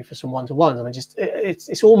ask me for some one-to-ones, and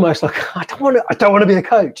it's almost like I don't want to be a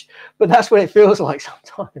coach, but that's what it feels like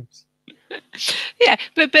sometimes. Yeah,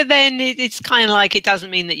 but then it's kind of like, it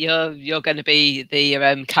doesn't mean that you're going to be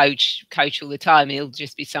the coach all the time. It'll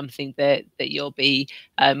just be something that you'll be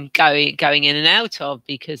going in and out of,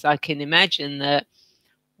 because I can imagine that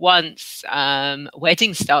once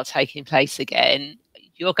weddings start taking place again,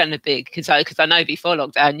 you're going to be, because I know before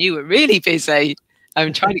lockdown you were really busy.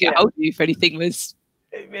 I'm trying to get hold of you if anything was.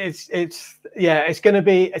 It's going to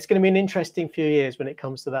be an interesting few years when it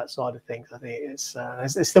comes to that side of things. I think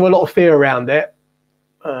there's still a lot of fear around it.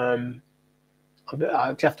 I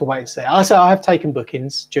have to wait and see. I have taken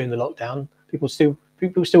bookings during the lockdown. People still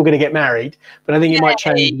going to get married, but I think it might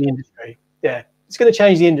change the industry. Yeah, it's going to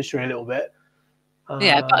change the industry a little bit. But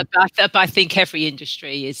I think every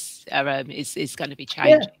industry is going to be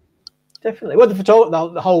changing. Yeah, definitely. Well,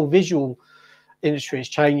 the whole visual industry is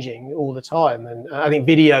changing all the time, and I think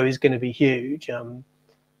video is going to be huge.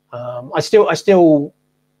 I still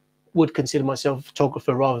would consider myself a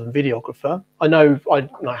photographer rather than videographer. I know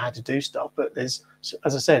how to do stuff, but there's,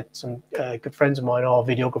 as I said, some good friends of mine are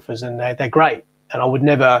videographers, and they're great, and I would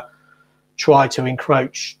never try to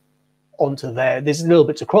encroach onto there's a little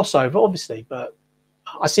bit of crossover, obviously, but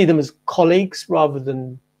I see them as colleagues rather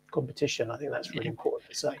than competition. I think that's really important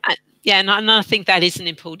to say. And I think that is an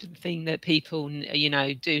important thing that people,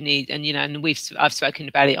 do need. And, and I've spoken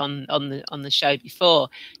about it on the show before,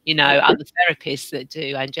 other therapists that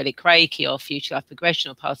do Angelic Reiki or future life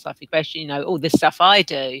progression or past life regression, all the stuff I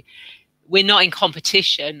do. We're not in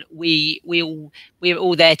competition. We're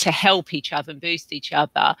all there to help each other and boost each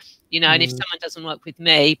other, and if someone doesn't work with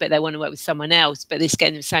me, but they want to work with someone else, but they're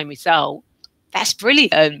getting the same result, that's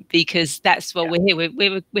brilliant, because that's what we're here.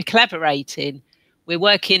 We're collaborating. We're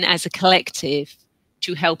working as a collective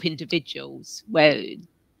to help individuals, whether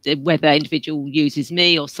the individual uses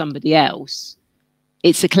me or somebody else.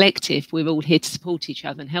 It's a collective. We're all here to support each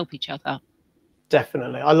other and help each other.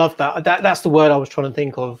 Definitely. I love that. That's the word I was trying to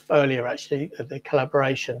think of earlier, actually, the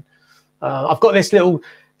collaboration. I've got this little,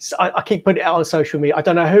 I keep putting it out on social media. I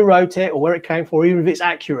don't know who wrote it or where it came from, or even if it's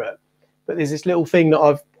accurate, but there's this little thing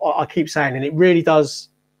that I keep saying, and it really does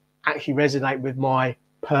actually resonate with my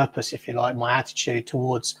purpose, if you like, my attitude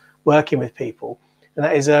towards working with people, and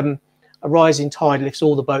that is a rising tide lifts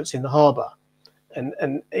all the boats in the harbour, and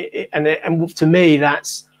to me,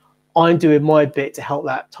 that's, I'm doing my bit to help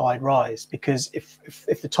that tide rise, because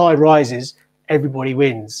if the tide rises, everybody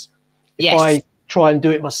wins. If I try and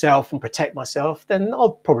do it myself and protect myself, then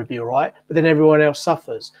I'll probably be all right, but then everyone else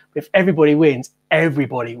suffers. But if everybody wins,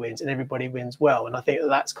 and everybody wins well, and I think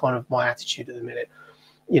that's kind of my attitude at the minute.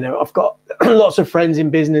 I've got lots of friends in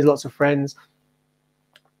business, lots of friends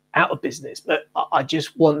out of business, but I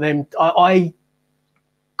just want them. I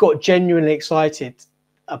got genuinely excited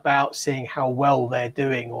about seeing how well they're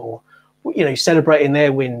doing, or celebrating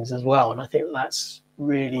their wins as well. And I think that's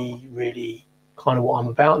really, really kind of what I'm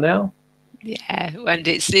about now. Yeah, and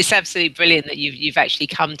it's absolutely brilliant that you've actually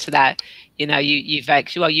come to that. You've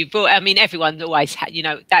actually, you brought. I mean, everyone always had.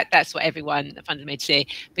 That's what everyone fundamentally say.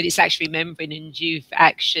 But it's actually remembering, and you've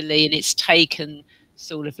actually, and it's taken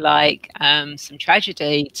sort of like some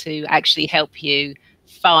tragedy to actually help you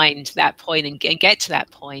find that point and get to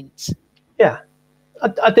that point. Yeah,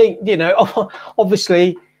 I think, you know,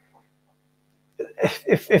 obviously,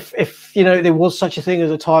 if you know there was such a thing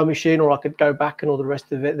as a time machine, or I could go back and all the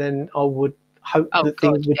rest of it, then I would hope that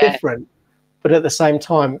things were different. But at the same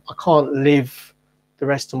time, I can't live the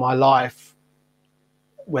rest of my life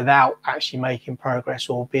without actually making progress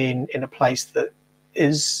or being in a place that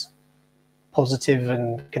is positive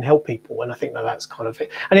and can help people. And I think that that's kind of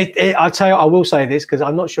it. And I'll tell you, I will say this, because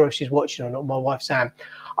I'm not sure if she's watching or not, my wife Sam.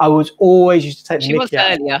 I was always used to take the mickey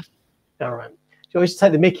out. She was earlier. All right. She always used to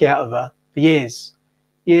take the mickey out of her for years.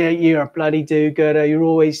 Yeah, you're a bloody do-gooder. You're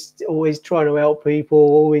always trying to help people.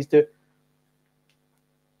 Always do.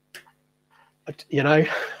 You know.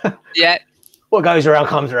 Yeah. What goes around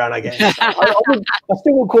comes around, I guess. I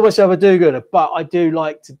still won't call myself a do-gooder, but I do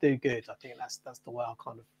like to do good. I think that's the way I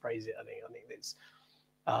kind of phrase it. I think it's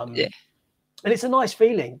yeah. And it's a nice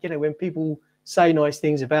feeling, you know, when people say nice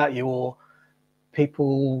things about you, or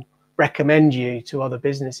people recommend you to other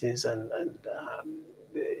businesses, and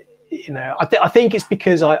you know, I think it's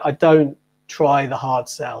because I don't try the hard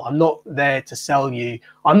sell. I'm not there to sell you.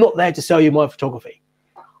 I'm not there to sell you my photography.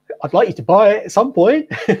 I'd like you to buy it at some point.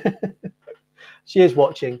 She is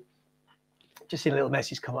watching. Just seen a little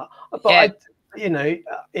message come up. But yeah. You know,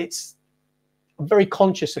 I'm very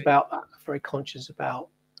conscious about that. Very conscious about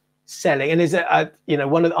selling. And you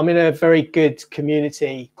know, I'm in a very good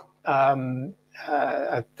community.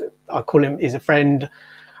 I call him, he's a friend,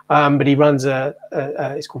 but he runs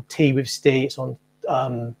it's called Tea with Steve. It's on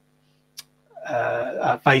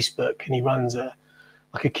Facebook, and he runs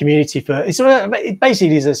like a community for, it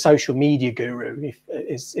basically is a social media guru,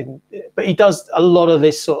 but he does a lot of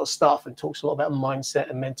this sort of stuff and talks a lot about mindset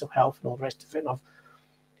and mental health and all the rest of it. And I've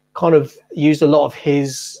kind of used a lot of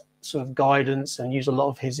his sort of guidance and used a lot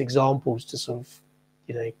of his examples to sort of,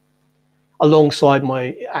 you know, alongside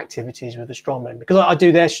my activities with the Strongmen, because I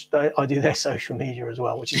do their social media as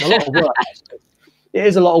well, which is a lot of work. It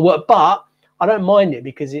is a lot of work, but I don't mind it,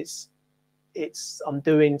 because I'm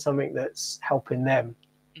doing something that's helping them.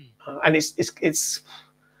 And it's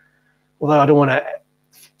although I don't want to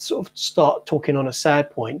sort of start talking on a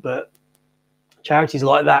sad point, but charities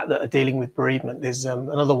like that are dealing with bereavement. There's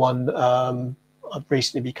another one I've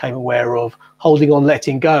recently became aware of, Holding On,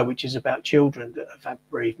 Letting Go, which is about children that have had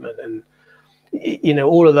bereavement, and you know,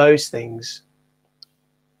 all of those things.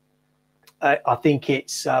 I think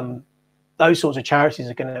it's those sorts of charities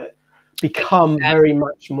are going to become very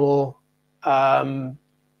much more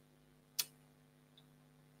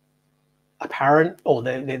apparent, or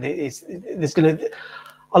there's going to,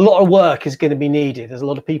 a lot of work is going to be needed. There's a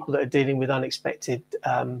lot of people that are dealing with unexpected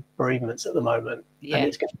bereavements at the moment, and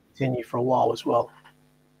it's going to continue for a while as well.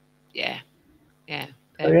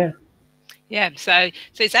 So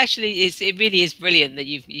it's actually, it really is brilliant that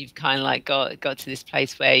you've kind of like got to this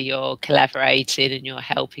place where you're collaborating and you're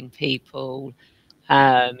helping people,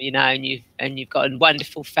 you know, and you've got a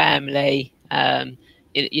wonderful family.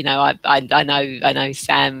 You know, I know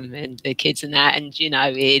Sam and the kids and that, and you know,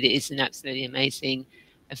 it is an absolutely amazing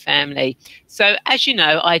family. So as you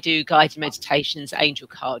know, I do guided meditations, angel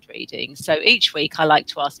card readings. So each week I like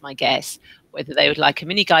to ask my guests whether they would like a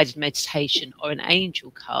mini guided meditation or an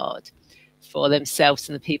angel card for themselves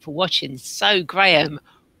and the people watching. So Graham,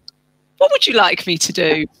 what would you like me to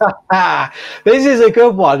do? This is a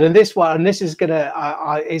good one, and this is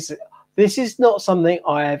gonna this is not something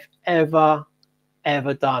I have ever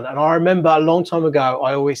done. And I remember a long time ago,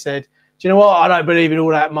 I always said, do you know what, I don't believe in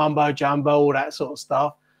all that mumbo jumbo, all that sort of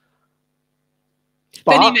stuff.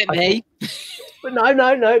 Then you met me. But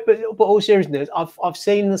no, but all seriousness, I've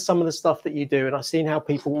seen some of the stuff that you do, and I've seen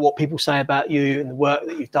what people say about you and the work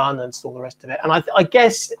that you've done and all the rest of it. And I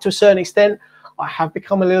guess to a certain extent, I have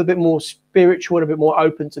become a little bit more spiritual and a bit more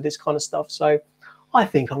open to this kind of stuff. So I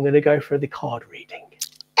think I'm going to go for the card reading.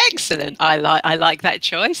 Excellent. I like that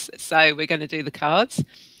choice. So we're going to do the cards.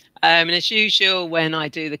 And as usual, when I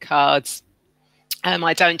do the cards,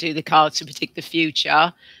 I don't do the cards to predict the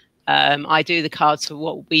future. I do the cards for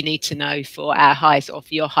what we need to know for our highest, or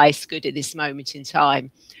for your highest good at this moment in time.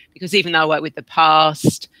 Because even though I work with the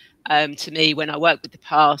past, to me, when I work with the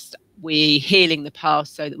past, we're healing the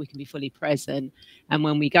past so that we can be fully present. And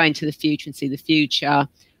when we go into the future and see the future,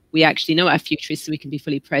 we actually know what our future is, so we can be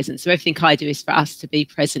fully present. So everything I do is for us to be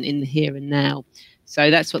present in the here and now. So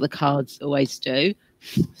that's what the cards always do.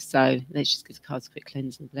 So let's just give the cards a quick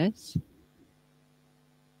cleanse and bless.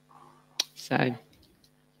 So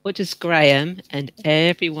what does Graham and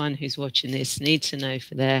everyone who's watching this need to know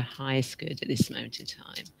for their highest good at this moment in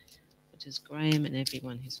time? What does Graham and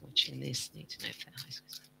everyone who's watching this need to know for their highest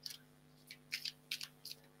good?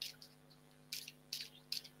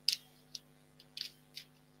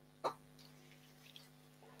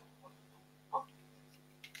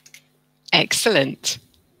 Excellent.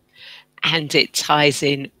 And it ties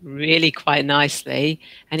in really quite nicely.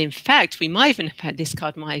 And in fact, we might even have had this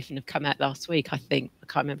card might even have come out last week, I think. I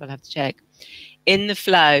can't remember, I'll have to check. In the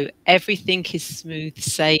flow, everything is smooth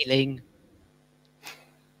sailing.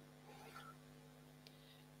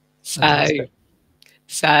 So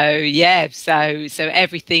yeah, so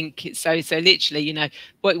everything, so literally, you know,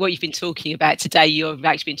 what you've been talking about today, you've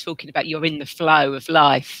actually been talking about you're in the flow of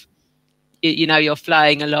life. You know, you're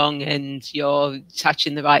flowing along and you're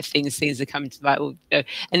touching the right things are coming to the right, you know,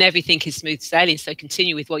 and everything is smooth sailing. So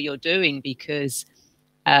continue with what you're doing, because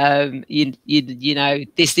you know,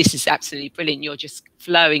 this is absolutely brilliant. You're just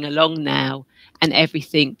flowing along now, and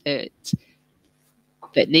everything that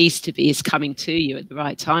needs to be is coming to you at the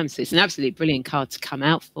right time. So it's an absolutely brilliant card to come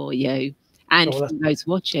out for you and for those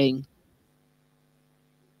watching.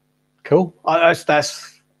 Cool.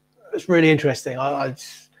 That's really interesting.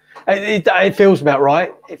 It feels about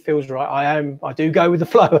right. It feels right. I do go with the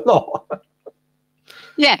flow a lot.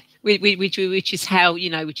 Yeah, which is how,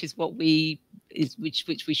 you know, which is what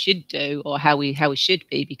which we should do, or how we should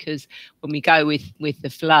be, because when we go with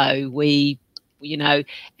the flow, we, you know,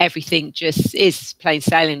 everything just is plain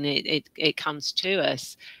sailing. It comes to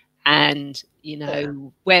us. And you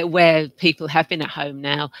know, where people have been at home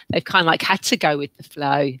now, they've kind of like had to go with the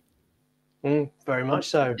flow. Very much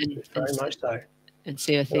so. Very much so. And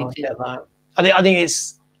see, I think I think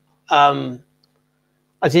it's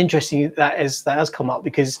interesting that has come up,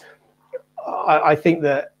 because I think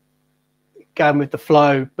that going with the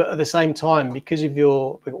flow, but at the same time, because of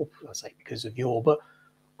your, I say because of your, but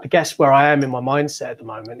I guess where I am in my mindset at the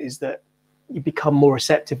moment is that you become more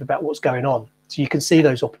receptive about what's going on. So you can see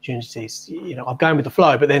those opportunities. You know, I'm going with the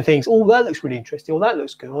flow, but then things, oh, that looks really interesting, or that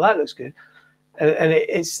looks good, or that looks good.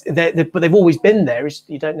 And but they've always been there.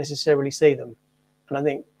 You don't necessarily see them. And I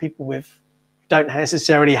think people don't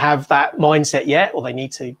necessarily have that mindset yet, or they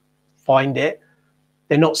need to find it.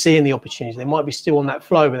 They're not seeing the opportunity. They might be still on that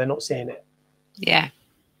flow, but they're not seeing it. Yeah.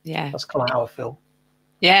 That's kind of how I feel.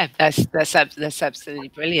 Yeah, that's absolutely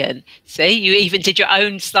brilliant. See, you even did your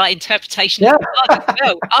own slight interpretation. Yeah.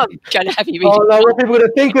 Well, I'm going to have you read. Oh no, what people are going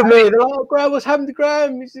to think of me? They're like, oh, Graham, what's happened to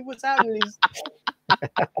Graham? What's happening?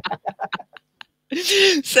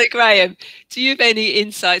 So, Graham, do you have any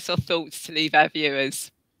insights or thoughts to leave our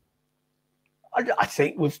viewers? I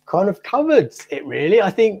think we've kind of covered it, really. I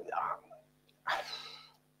think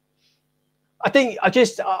I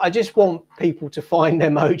just want people to find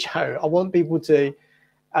their mojo. I want people to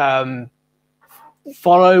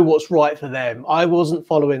follow what's right for them. I wasn't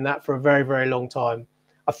following that for a very, very long time.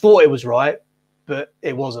 I thought it was right, but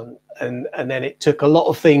it wasn't. And then it took a lot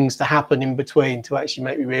of things to happen in between to actually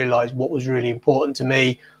make me realize what was really important to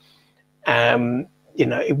me. You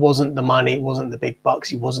know, it wasn't the money, it wasn't the big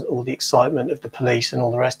bucks, it wasn't all the excitement of the police and all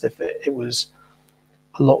the rest of it. It was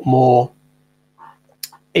a lot more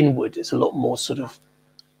inward. It's a lot more sort of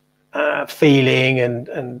feeling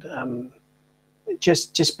and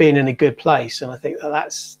just being in a good place. And I think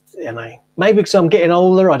that's, you know, maybe because I'm getting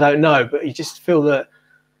older, I don't know, but you just feel that,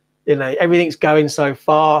 you know, everything's going so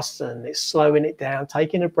fast and it's slowing it down,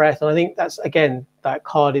 taking a breath. And I think that's, again, that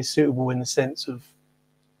card is suitable in the sense of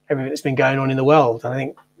everything that's been going on in the world. And I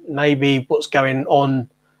think maybe what's going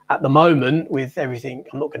on at the moment with everything,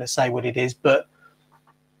 I'm not going to say what it is, but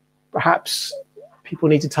perhaps people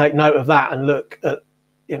need to take note of that and look at,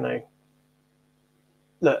 you know,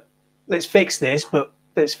 look, let's fix this, but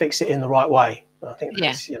let's fix it in the right way. I think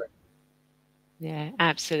that's, you know. Yeah,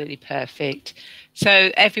 absolutely perfect. So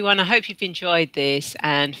everyone, I hope you've enjoyed this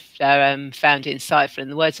and found it insightful.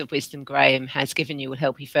 And the words of wisdom Graham has given you will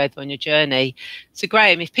help you further on your journey. So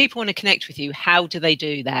Graham, if people want to connect with you, how do they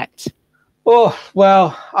do that? Oh,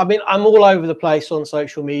 well, I mean, I'm all over the place on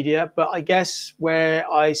social media, but I guess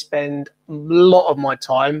where I spend a lot of my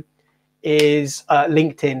time is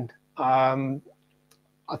LinkedIn.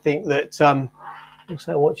 I think that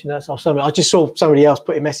watching that. I just saw somebody else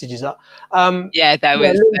putting messages up. Yeah, that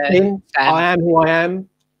was LinkedIn. I am who I am,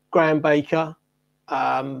 Graham Baker.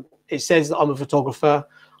 It says that I'm a photographer.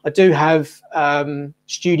 I do have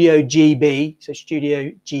Studio GB, so Studio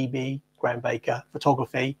GB, Graham Baker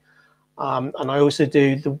Photography. And I also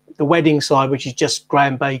do the wedding side, which is just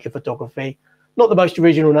Graham Baker Photography. Not the most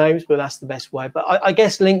original names, but that's the best way. But I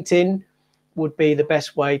guess LinkedIn would be the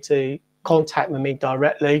best way to contact me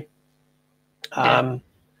directly.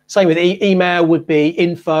 Same with email would be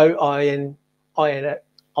info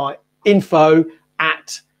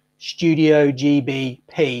at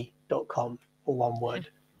studiogBp.com, or one word.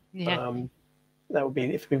 That would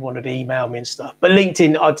be if we wanted to email me and stuff. But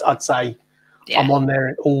LinkedIn, I'd say I'm on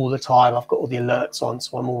there all the time. I've got all the alerts on,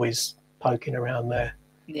 so I'm always poking around there.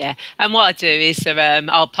 Yeah, and what I do is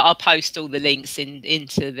I'll post all the links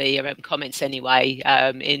into the comments anyway,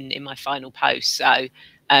 in my final post. So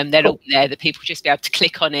they'll all be there. That people just be able to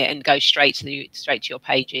click on it and go straight to your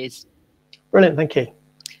pages. Brilliant, thank you.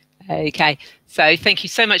 Okay, so thank you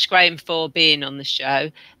so much, Graham, for being on the show.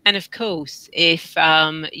 And of course, if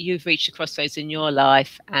you've reached a crossroads in your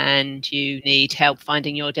life and you need help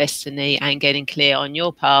finding your destiny and getting clear on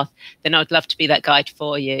your path, then I'd love to be that guide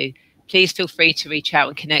for you. Please feel free to reach out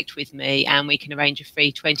and connect with me, and we can arrange a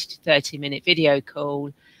free 20 to 30-minute video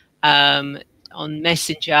call on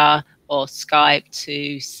Messenger or Skype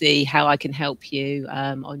to see how I can help you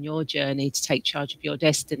on your journey to take charge of your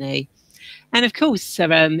destiny. And of course,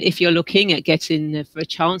 if you're looking at getting for a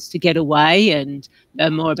chance to get away and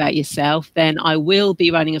learn more about yourself, then I will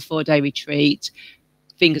be running a 4-day retreat,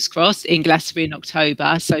 fingers crossed, in Glastonbury in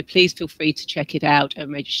October. So please feel free to check it out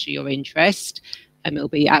and register your interest. It'll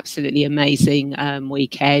be absolutely amazing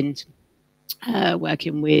weekend,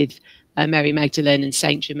 working with Mary Magdalene and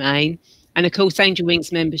Saint Germain. And of course, Angel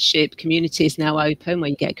Wings membership community is now open,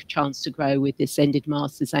 where you get a chance to grow with Ascended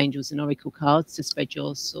Masters, Angels and Oracle cards to spread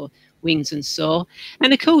your wings and soar.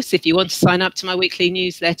 And of course, if you want to sign up to my weekly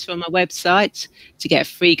newsletter on my website to get a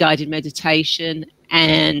free guided meditation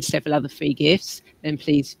and several other free gifts, then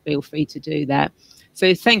please feel free to do that.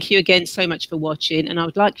 So thank you again so much for watching. And I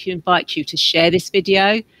would like to invite you to share this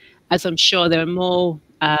video, as I'm sure there are more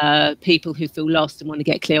people who feel lost and want to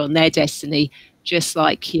get clear on their destiny, just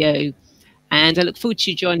like you. And I look forward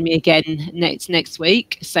to you joining me again next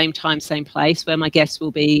week, same time, same place, where my guest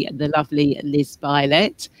will be the lovely Liz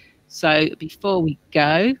Violet. So before we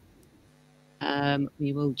go,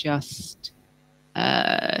 we will just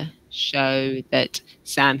show that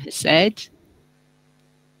Sam has said,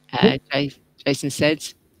 Jason said,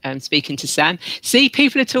 speaking to Sam. See,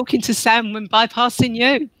 people are talking to Sam when bypassing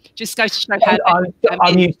you. Just go to show how.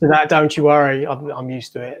 I'm used to that, don't you worry. I'm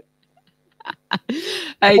used to it. Okay.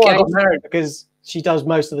 I got married because she does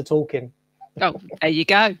most of the talking. Oh, there you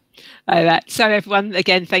go. So everyone,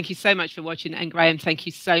 again, thank you so much for watching. And Graham, thank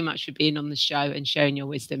you so much for being on the show and sharing your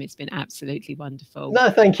wisdom. It's been absolutely wonderful. No,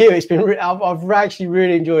 thank you. It's been I've actually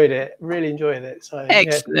really enjoyed it. So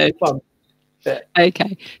excellent. Yeah, fun. Yeah.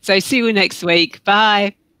 Okay. So see you next week.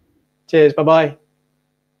 Bye. Cheers. Bye-bye.